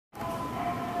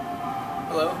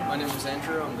Hello, my name is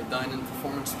Andrew. I'm the Dinan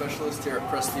Performance Specialist here at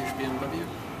Prestige BMW.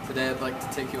 Today I'd like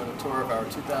to take you on a tour of our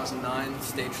 2009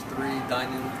 Stage 3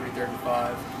 Dinan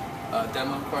 335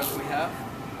 demo car that we have.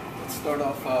 Let's start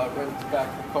off right at the back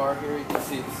of the car here. You can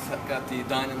see it's got the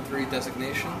Dinan 3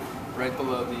 designation right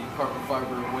below the carbon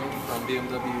fiber wing from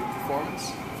BMW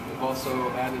Performance. We've also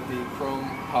added the chrome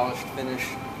polished finish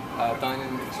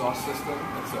Dinan exhaust system.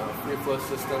 It's a free flow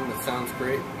system that sounds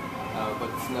great. But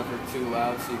it's never too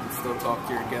loud, so you can still talk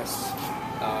to your guests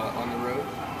on the road.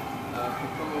 If you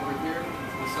come over here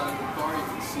to the side of the car, you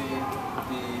can see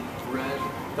the red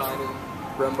Dinan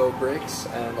Brembo brakes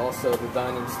and also the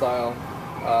Dinan style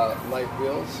light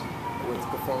wheels with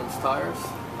performance tires.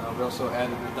 We also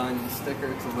added the Dinan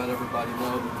sticker to let everybody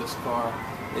know that this car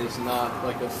is not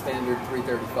like a standard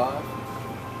 335.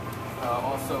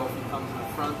 Also, if you come to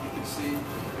the front, you can see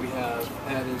we have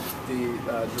added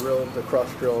the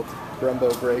cross-drilled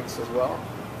Brembo brakes as well.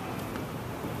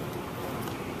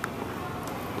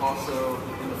 Also,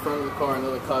 in the front of the car,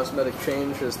 another cosmetic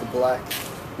change is the black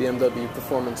BMW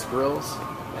Performance grills.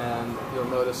 And you'll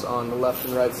notice on the left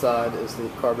and right side is the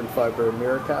carbon fiber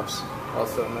mirror caps.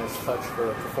 Also a nice touch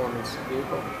for a performance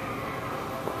vehicle.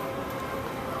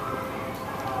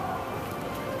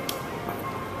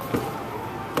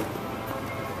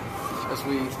 As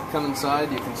we come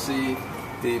inside, you can see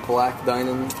the black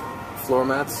Dinan floor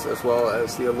mats as well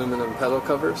as the aluminum pedal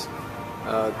covers.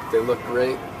 They look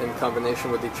great in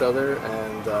combination with each other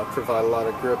and provide a lot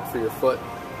of grip for your foot.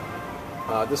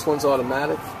 This one's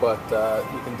automatic, but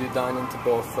you can do Dinan to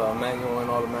both manual and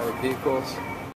automatic vehicles.